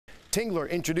Tingler,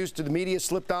 introduced to the media,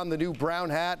 slipped on the new brown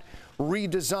hat,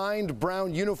 redesigned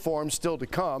brown uniform still to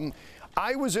come.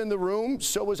 I was in the room,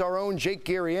 so was our own Jake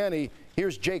Garegnani.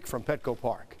 Here's Jake from Petco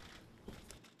Park.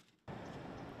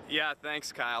 Yeah,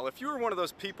 thanks, Kyle. If you were one of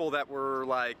those people that were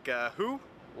like, who?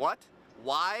 What?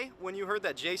 Why? When you heard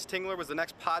that Jayce Tingler was the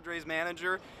next Padres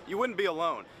manager, you wouldn't be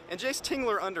alone. And Jayce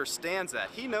Tingler understands that.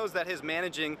 He knows that his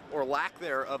managing, or lack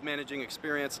thereof managing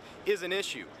experience, is an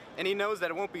issue. And he knows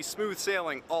that it won't be smooth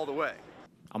sailing all the way.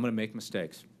 I'm going to make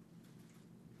mistakes.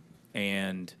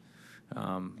 And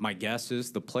my guess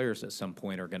is the players at some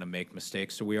point are going to make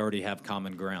mistakes, so we already have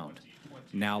common ground.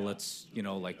 Now let's,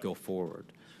 go forward.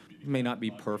 It may not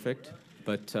be perfect,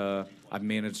 but I've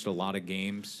managed a lot of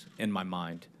games in my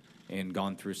mind and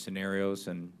gone through scenarios,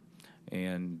 and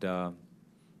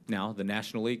now the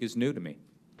National League is new to me.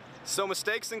 So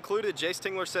mistakes included, Jayce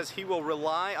Tingler says he will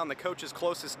rely on the coaches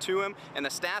closest to him and the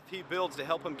staff he builds to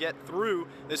help him get through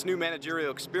this new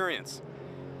managerial experience.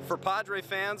 For Padre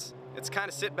fans, it's kind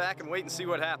of sit back and wait and see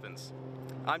what happens.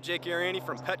 I'm Jake Garegnani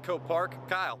from Petco Park.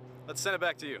 Kyle, let's send it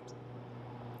back to you.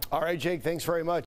 All right, Jake, thanks very much.